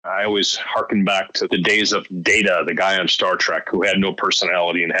I always harken back to the days of Data, the guy on Star Trek who had no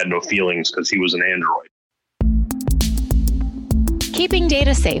personality and had no feelings because he was an android. Keeping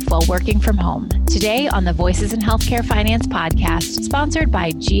data safe while working from home. Today on the Voices in Healthcare Finance podcast, sponsored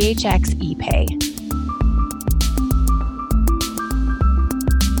by GHX ePay.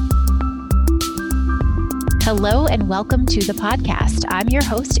 Hello and welcome to the podcast. I'm your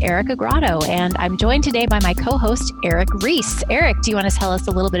host, Erica Grotto, and I'm joined today by my co-host, Eric Reese. Eric, do you want to tell us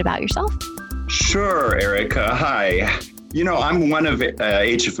a little bit about yourself? Sure, Erica. Hi. I'm one of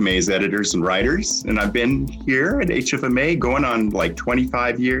HFMA's editors and writers, and I've been here at HFMA going on like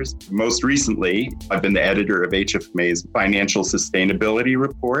 25 years. Most recently, I've been the editor of HFMA's Financial Sustainability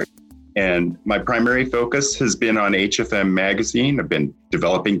Report, and my primary focus has been on HFM Magazine. I've been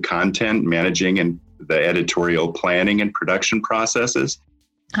developing content, managing and the editorial planning and production processes.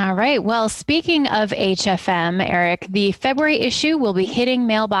 All right. Well, speaking of HFM, Eric, the February issue will be hitting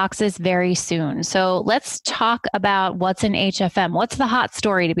mailboxes very soon. So let's talk about what's in HFM. What's the hot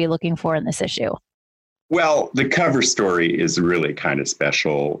story to be looking for in this issue? Well, the cover story is really kind of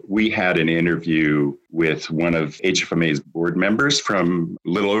special. We had an interview with one of HFMA's board members from a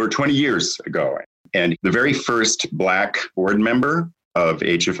little over 20 years ago. And the very first Black board member of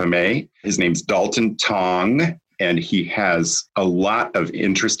HFMA. His name's Dalton Tong, and he has a lot of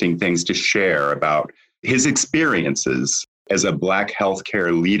interesting things to share about his experiences as a Black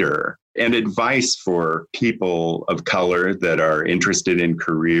healthcare leader and advice for people of color that are interested in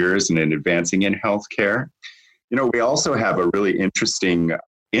careers and in advancing in healthcare. We also have a really interesting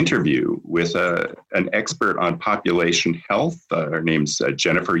interview with an expert on population health. Her name's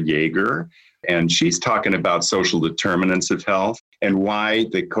Jennifer Yeager. And she's talking about social determinants of health and why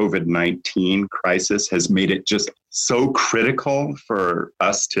the COVID-19 crisis has made it just so critical for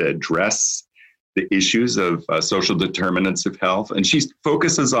us to address the issues of social determinants of health. And she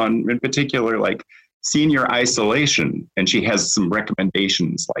focuses on, in particular, like senior isolation. And she has some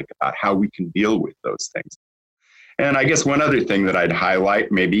recommendations like about how we can deal with those things. And I guess one other thing that I'd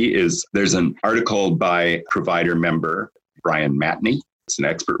highlight maybe is there's an article by provider member Brian Matney. It's an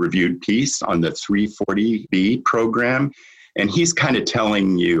expert reviewed piece on the 340B program. And he's kind of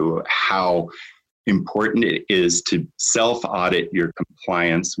telling you how important it is to self-audit your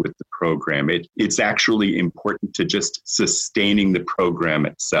compliance with the program. It's actually important to just sustaining the program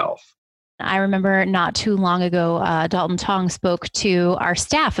itself. I remember not too long ago, Dalton Tong spoke to our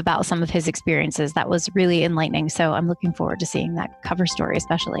staff about some of his experiences. That was really enlightening. So I'm looking forward to seeing that cover story,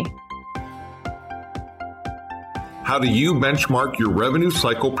 especially. How do you benchmark your revenue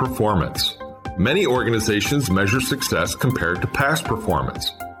cycle performance? Many organizations measure success compared to past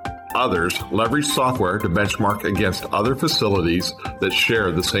performance. Others leverage software to benchmark against other facilities that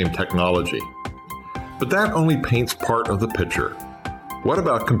share the same technology. But that only paints part of the picture. What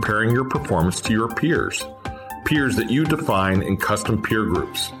about comparing your performance to your peers? Peers that you define in custom peer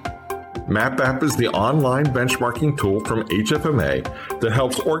groups. MapApp is the online benchmarking tool from HFMA that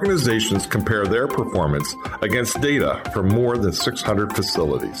helps organizations compare their performance against data from more than 600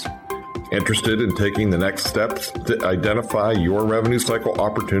 facilities. Interested in taking the next steps to identify your revenue cycle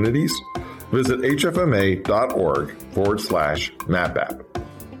opportunities? Visit hfma.org/MapApp.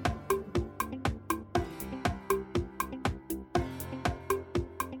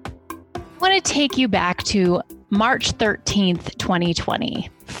 I want to take you back to March 13th, 2020.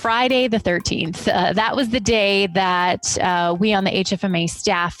 Friday the 13th. That was the day that we on the HFMA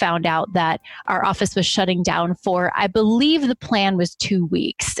staff found out that our office was shutting down for, I believe the plan was 2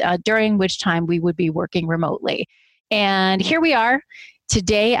 weeks, during which time we would be working remotely. And here we are.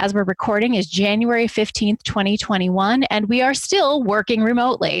 Today, as we're recording, is January 15th, 2021, and we are still working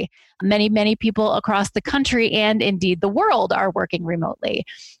remotely. Many people across the country and indeed the world are working remotely.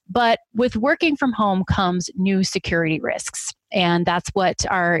 But with working from home comes new security risks. And that's what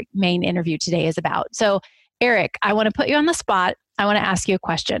our main interview today is about. So, Eric, I want to put you on the spot. I want to ask you a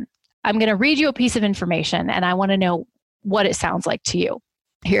question. I'm going to read you a piece of information, and I want to know what it sounds like to you.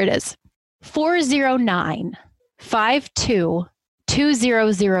 Here it is.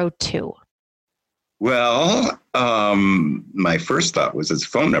 409-52-2002. Well, my first thought was his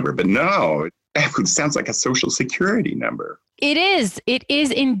phone number, but no, it sounds like a social security number. It is. It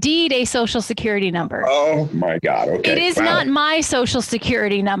is indeed a social security number. Oh my God. Okay. It is not my social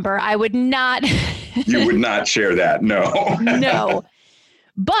security number. I would not. You would not share that. No. No.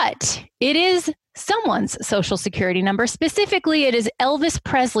 But it is someone's social security number. Specifically, it is Elvis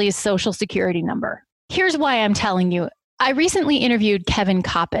Presley's social security number. Here's why I'm telling you. I recently interviewed Kevin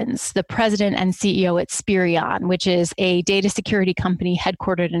Coppins, the president and CEO at Spirion, which is a data security company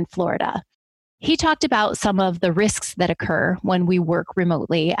headquartered in Florida. He talked about some of the risks that occur when we work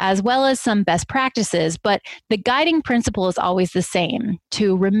remotely, as well as some best practices, but the guiding principle is always the same,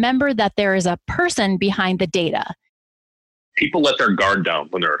 to remember that there is a person behind the data. People let their guard down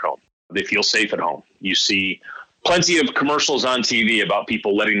when they're at home. They feel safe at home. You see plenty of commercials on TV about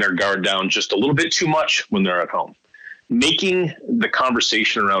people letting their guard down just a little bit too much when they're at home. Making the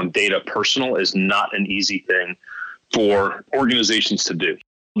conversation around data personal is not an easy thing for organizations to do.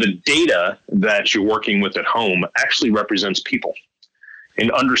 The data that you're working with at home actually represents people.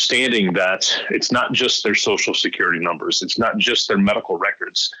 And understanding that it's not just their social security numbers, it's not just their medical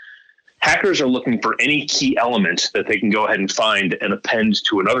records. Hackers are looking for any key element that they can go ahead and find and append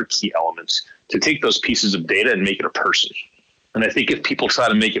to another key element to take those pieces of data and make it a person. And I think if people try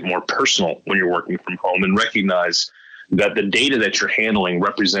to make it more personal when you're working from home and recognize that the data that you're handling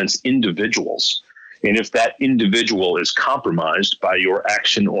represents individuals, and if that individual is compromised by your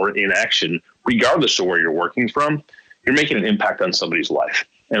action or inaction, regardless of where you're working from, you're making an impact on somebody's life.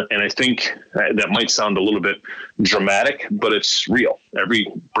 And I think that might sound a little bit dramatic, but it's real. Every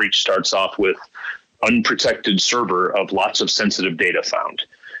breach starts off with unprotected server of lots of sensitive data found.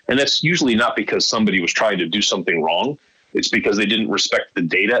 And that's usually not because somebody was trying to do something wrong. It's because they didn't respect the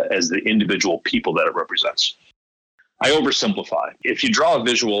data as the individual people that it represents. I oversimplify. If you draw a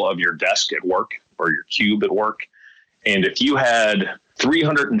visual of your desk at work or your cube at work, and if you had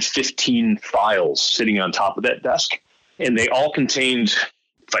 315 files sitting on top of that desk, and they all contained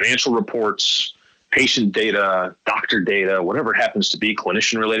financial reports, patient data, doctor data, whatever it happens to be,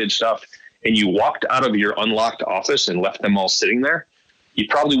 clinician-related stuff, and you walked out of your unlocked office and left them all sitting there, you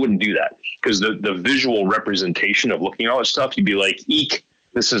probably wouldn't do that, because the visual representation of looking at all this stuff, you'd be like, eek,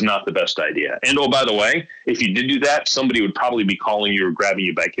 this is not the best idea. And oh, by the way, if you did do that, somebody would probably be calling you or grabbing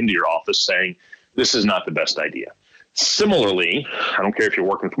you back into your office saying, this is not the best idea. Similarly, I don't care if you're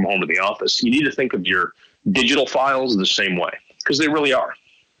working from home or the office, you need to think of your digital files the same way, because they really are.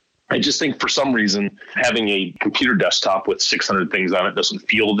 I just think for some reason, having a computer desktop with 600 things on it doesn't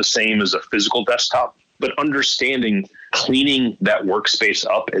feel the same as a physical desktop. But understanding cleaning that workspace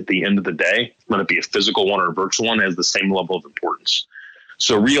up at the end of the day, whether it be a physical one or a virtual one, has the same level of importance.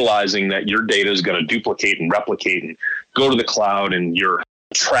 So realizing that your data is going to duplicate and replicate and go to the cloud, and your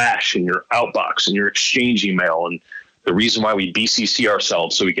trash and your outbox and your Exchange email, and the reason why we BCC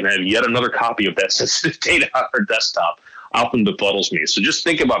ourselves so we can have yet another copy of that sensitive data on our desktop often befuddles me. So just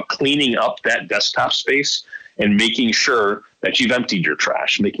think about cleaning up that desktop space and making sure that you've emptied your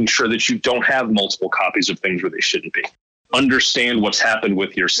trash, making sure that you don't have multiple copies of things where they shouldn't be. Understand what's happened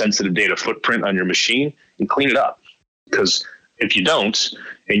with your sensitive data footprint on your machine and clean it up. Because if you don't,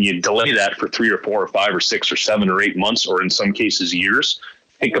 and you delay that for 3 or 4 or 5 or 6 or 7 or 8 months, or in some cases years,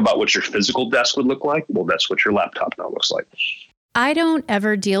 think about what your physical desk would look like. Well, that's what your laptop now looks like. I don't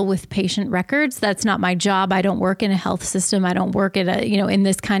ever deal with patient records. That's not my job. I don't work in a health system. I don't work at in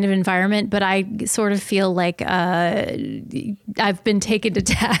this kind of environment, but I sort of feel like I've been taken to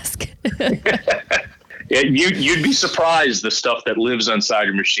task. Yeah, you'd be surprised the stuff that lives inside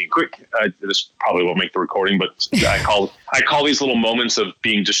your machine. Quick, this probably won't make the recording, but I call these little moments of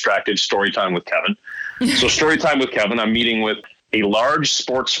being distracted story time with Kevin. So story time with Kevin, I'm meeting with a large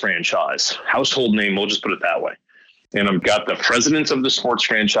sports franchise, household name, we'll just put it that way. And I've got the president of the sports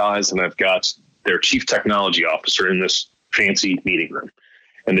franchise, and I've got their chief technology officer in this fancy meeting room.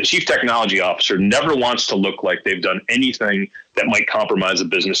 And the chief technology officer never wants to look like they've done anything that might compromise a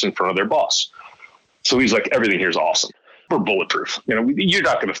business in front of their boss. So he's like, everything here is awesome. We're bulletproof. You're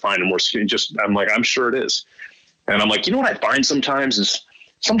not going to find a more skin. I'm like, I'm sure it is. And I'm like, what I find sometimes is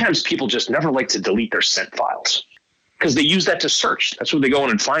people just never like to delete their sent files, because they use that to search. That's what they go in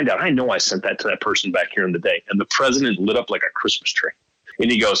and find out. I know I sent that to that person back here in the day. And the president lit up like a Christmas tree.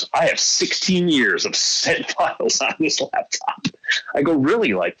 And he goes, I have 16 years of sent files on this laptop. I go,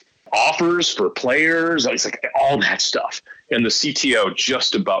 really? Like offers for players? It's like all that stuff. And the CTO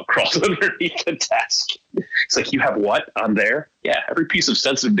just about crawled underneath the desk. It's like, you have what on there? Yeah, every piece of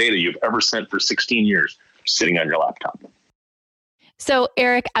sensitive data you've ever sent for 16 years sitting on your laptop. So,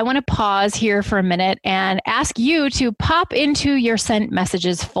 Eric, I want to pause here for a minute and ask you to pop into your sent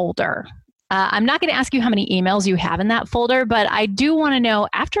messages folder. I'm not going to ask you how many emails you have in that folder, but I do want to know,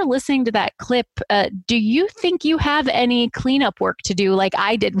 after listening to that clip, do you think you have any cleanup work to do like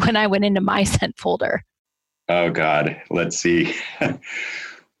I did when I went into my sent folder? Oh, God. Let's see.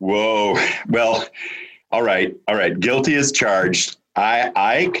 Whoa. Well, all right. Guilty as charged.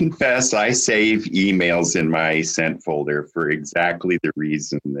 I confess I save emails in my sent folder for exactly the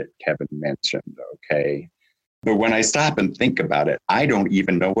reason that Kevin mentioned, okay? But when I stop and think about it, I don't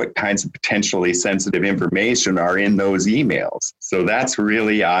even know what kinds of potentially sensitive information are in those emails. So that's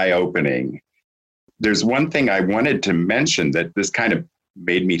really eye-opening. There's one thing I wanted to mention that this kind of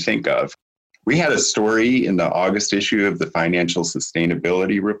made me think of. We had a story in the August issue of the Financial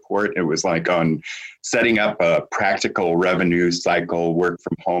Sustainability Report. It was like on setting up a practical revenue cycle work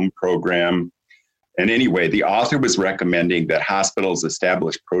from home program. And anyway, the author was recommending that hospitals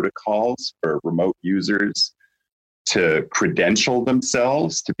establish protocols for remote users to credential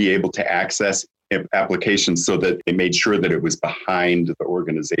themselves to be able to access applications so that they made sure that it was behind the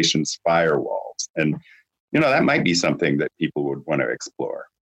organization's firewalls. And, that might be something that people would want to explore.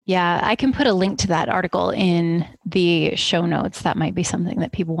 Yeah, I can put a link to that article in the show notes. That might be something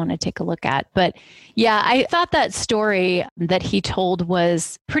that people want to take a look at. But yeah, I thought that story that he told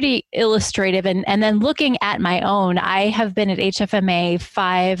was pretty illustrative. And then looking at my own, I have been at HFMA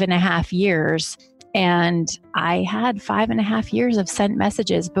 5.5 years. And I had 5.5 years of sent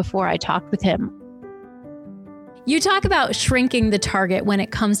messages before I talked with him. You talk about shrinking the target when it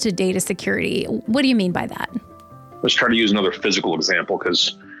comes to data security. What do you mean by that? Let's try to use another physical example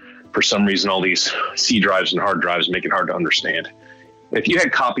because for some reason, all these C drives and hard drives make it hard to understand. If you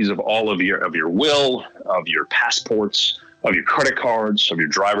had copies of all of your will, of your passports, of your credit cards, of your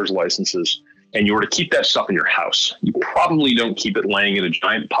driver's licenses, and you were to keep that stuff in your house, you probably don't keep it laying in a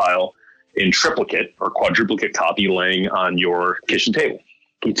giant pile in triplicate or quadruplicate copy laying on your kitchen table.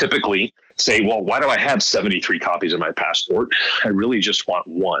 You typically say, well, why do I have 73 copies of my passport? I really just want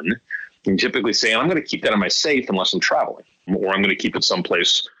one. You typically say, I'm going to keep that in my safe unless I'm traveling, or I'm going to keep it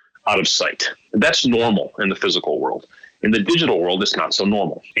someplace out of sight. That's normal in the physical world. In the digital world, it's not so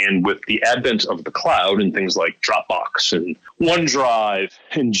normal. And with the advent of the cloud and things like Dropbox and OneDrive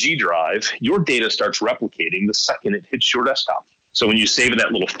and G Drive, your data starts replicating the second it hits your desktop. So when you save in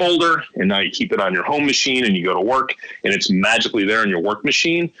that little folder and now you keep it on your home machine and you go to work and it's magically there on your work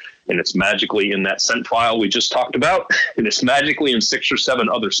machine and it's magically in that sent file we just talked about and it's magically in 6 or 7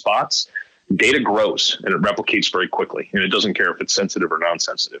 other spots, data grows and it replicates very quickly. And it doesn't care if it's sensitive or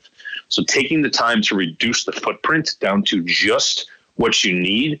non-sensitive. So taking the time to reduce the footprint down to just what you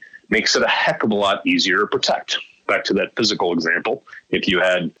need makes it a heck of a lot easier to protect. Back to that physical example, if you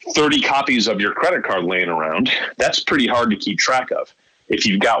had 30 copies of your credit card laying around, that's pretty hard to keep track of. If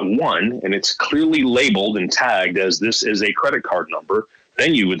you've got one and it's clearly labeled and tagged as this is a credit card number,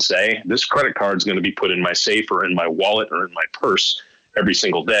 then you would say this credit card is going to be put in my safe or in my wallet or in my purse every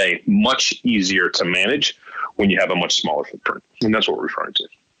single day. Much easier to manage when you have a much smaller footprint. And that's what we're referring to.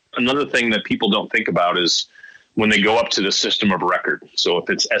 Another thing that people don't think about is when they go up to the system of record. So if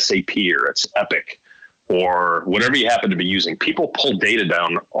it's SAP or it's Epic, or whatever you happen to be using, people pull data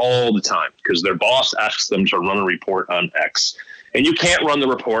down all the time because their boss asks them to run a report on X. And you can't run the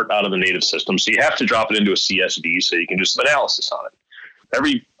report out of the native system. So you have to drop it into a CSV so you can do some analysis on it.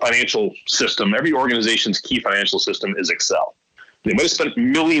 Every financial system, every organization's key financial system is Excel. They might have spent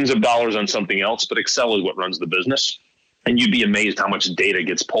millions of dollars on something else, but Excel is what runs the business. And you'd be amazed how much data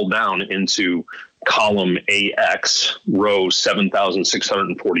gets pulled down into column AX, row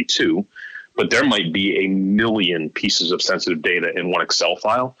 7,642. But there might be a million pieces of sensitive data in one Excel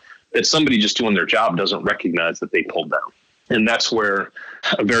file that somebody just doing their job doesn't recognize that they pulled down. And that's where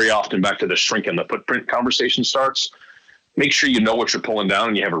very often back to the shrink and the footprint conversation starts. Make sure you know what you're pulling down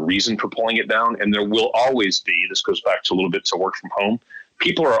and you have a reason for pulling it down. And there will always be, this goes back to a little bit to work from home.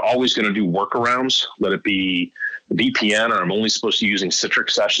 People are always going to do workarounds, let it be VPN or I'm only supposed to be using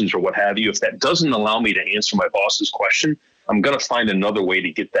Citrix sessions or what have you. If that doesn't allow me to answer my boss's question, I'm going to find another way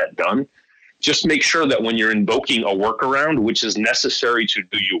to get that done. Just make sure that when you're invoking a workaround, which is necessary to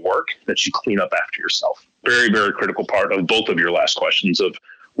do your work, that you clean up after yourself. Very, very critical part of both of your last questions of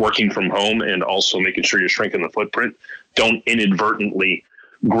working from home and also making sure you're shrinking the footprint. Don't inadvertently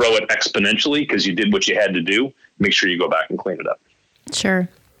grow it exponentially because you did what you had to do. Make sure you go back and clean it up. Sure.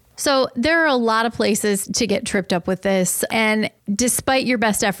 So there are a lot of places to get tripped up with this. And despite your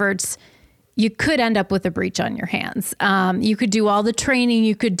best efforts, you could end up with a breach on your hands. You could do all the training,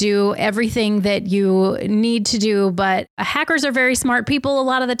 you could do everything that you need to do, but hackers are very smart people. A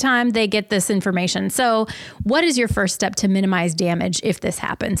lot of the time they get this information. So what is your first step to minimize damage if this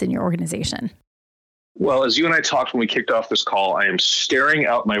happens in your organization? Well, as you and I talked when we kicked off this call, I am staring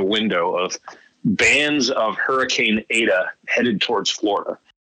out my window of bands of Hurricane Eta headed towards Florida.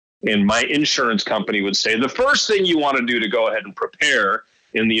 And my insurance company would say, the first thing you want to do to go ahead and prepare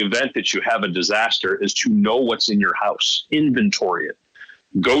in the event that you have a disaster is to know what's in your house, inventory it,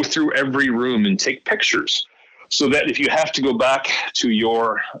 go through every room and take pictures so that if you have to go back to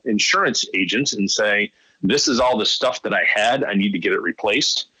your insurance agent and say, this is all the stuff that I had, I need to get it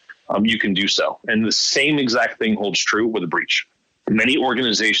replaced, you can do so. And the same exact thing holds true with a breach. Many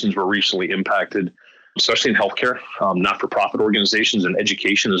organizations were recently impacted, especially in healthcare, not-for-profit organizations and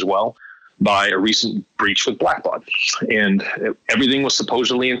education as well. by a recent breach with Blackbaud. And everything was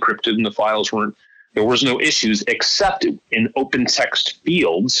supposedly encrypted and the files there was no issues, except in open text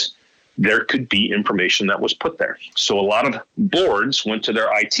fields, there could be information that was put there. So a lot of boards went to their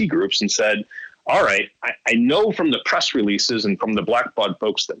IT groups and said, all right, I know from the press releases and from the Blackbaud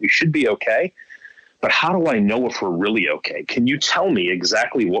folks that we should be okay, but how do I know if we're really okay? Can you tell me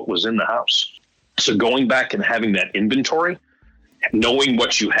exactly what was in the house? So going back and having that inventory, knowing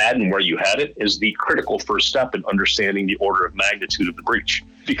what you had and where you had it is the critical first step in understanding the order of magnitude of the breach.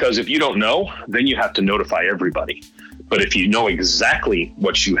 Because if you don't know, then you have to notify everybody. But if you know exactly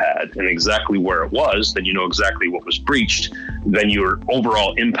what you had and exactly where it was, then you know exactly what was breached, then your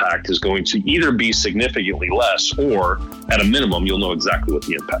overall impact is going to either be significantly less, or at a minimum, you'll know exactly what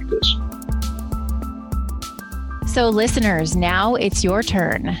the impact is. So listeners, now it's your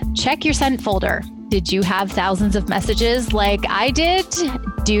turn. Check your sent folder. Did you have thousands of messages like I did?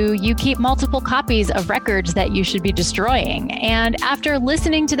 Do you keep multiple copies of records that you should be destroying? And after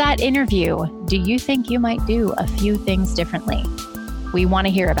listening to that interview, do you think you might do a few things differently? We want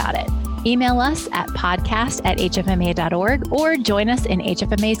to hear about it. Email us at podcast@hfma.org or join us in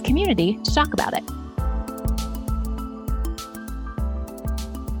HFMA's community to talk about it.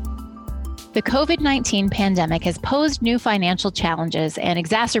 The COVID-19 pandemic has posed new financial challenges and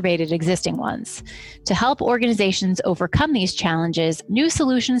exacerbated existing ones. To help organizations overcome these challenges, new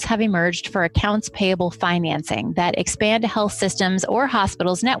solutions have emerged for accounts payable financing that expand a health systems or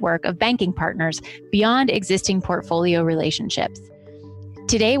hospitals' network of banking partners beyond existing portfolio relationships.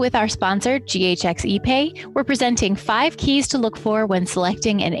 Today, with our sponsor, GHX ePay, we're presenting 5 keys to look for when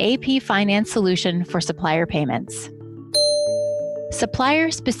selecting an AP finance solution for supplier payments.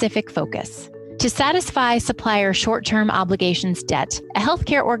 Supplier-specific focus. To satisfy supplier short-term obligations debt, a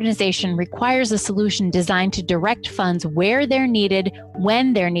healthcare organization requires a solution designed to direct funds where they're needed,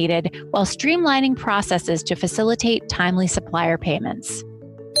 when they're needed, while streamlining processes to facilitate timely supplier payments.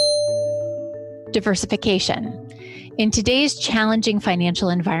 Diversification. In today's challenging financial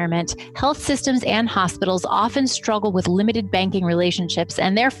environment, health systems and hospitals often struggle with limited banking relationships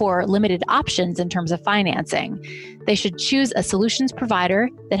and therefore limited options in terms of financing. They should choose a solutions provider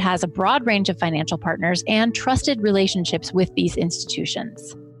that has a broad range of financial partners and trusted relationships with these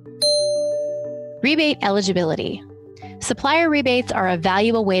institutions. Rebate eligibility. Supplier rebates are a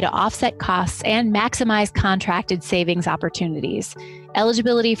valuable way to offset costs and maximize contracted savings opportunities.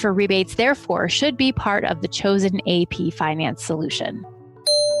 Eligibility for rebates, therefore, should be part of the chosen AP finance solution.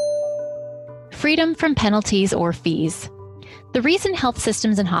 Freedom from penalties or fees. The reason health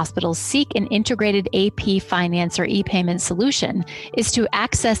systems and hospitals seek an integrated AP finance or e-payment solution is to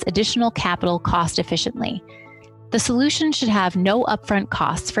access additional capital cost efficiently. The solution should have no upfront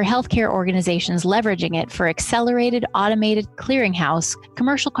costs for healthcare organizations leveraging it for accelerated automated clearinghouse,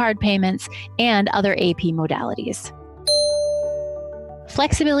 commercial card payments, and other AP modalities.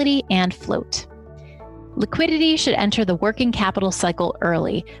 Flexibility and float. Liquidity should enter the working capital cycle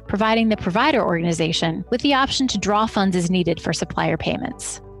early, providing the provider organization with the option to draw funds as needed for supplier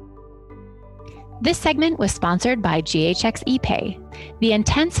payments. This segment was sponsored by GHX ePay. The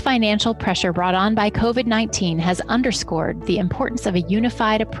intense financial pressure brought on by COVID-19 has underscored the importance of a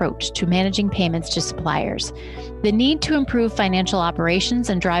unified approach to managing payments to suppliers. The need to improve financial operations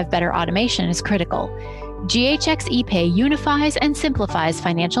and drive better automation is critical. GHX ePay unifies and simplifies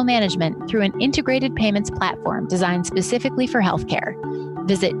financial management through an integrated payments platform designed specifically for healthcare.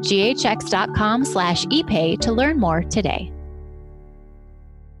 Visit ghx.com/epay to learn more today.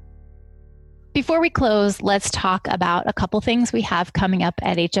 Before we close, let's talk about a couple things we have coming up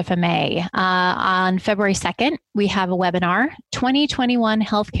at HFMA. On February 2nd, we have a webinar, 2021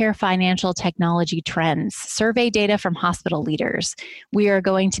 Healthcare Financial Technology Trends, Survey Data from Hospital Leaders. We are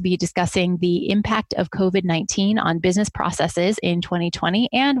going to be discussing the impact of COVID-19 on business processes in 2020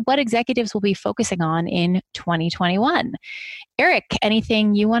 and what executives will be focusing on in 2021. Eric,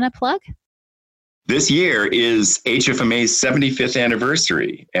 anything you want to plug? This year is HFMA's 75th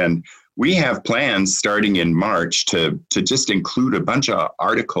anniversary, and we have plans starting in March to just include a bunch of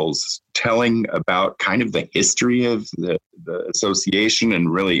articles telling about kind of the history of the association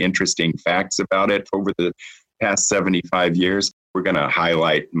and really interesting facts about it over the past 75 years. We're going to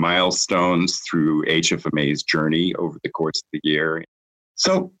highlight milestones through HFMA's journey over the course of the year.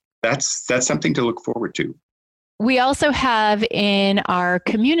 So that's something to look forward to. We also have in our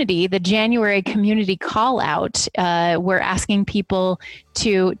community, the January community call out, we're asking people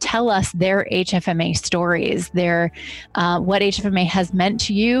to tell us their HFMA stories, what HFMA has meant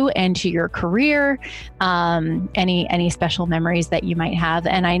to you and to your career, any special memories that you might have.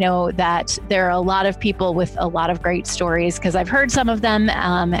 And I know that there are a lot of people with a lot of great stories because I've heard some of them,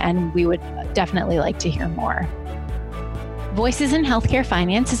 and we would definitely like to hear more. Voices in Healthcare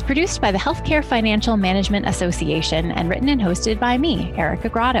Finance is produced by the Healthcare Financial Management Association and written and hosted by me, Erica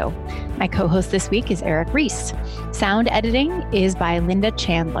Grotto. My co-host this week is Eric Reese. Sound editing is by Linda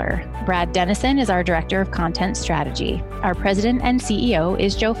Chandler. Brad Dennison is our Director of Content Strategy. Our President and CEO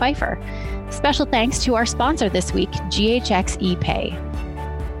is Joe Pfeiffer. Special thanks to our sponsor this week, GHX ePay.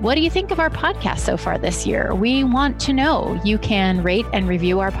 What do you think of our podcast so far this year? We want to know. You can rate and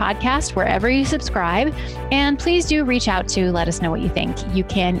review our podcast wherever you subscribe. And please do reach out to let us know what you think. You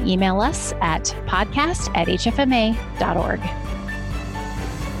can email us at podcast@hfma.org.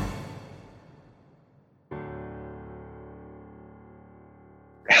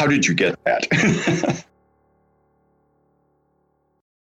 How did you get that?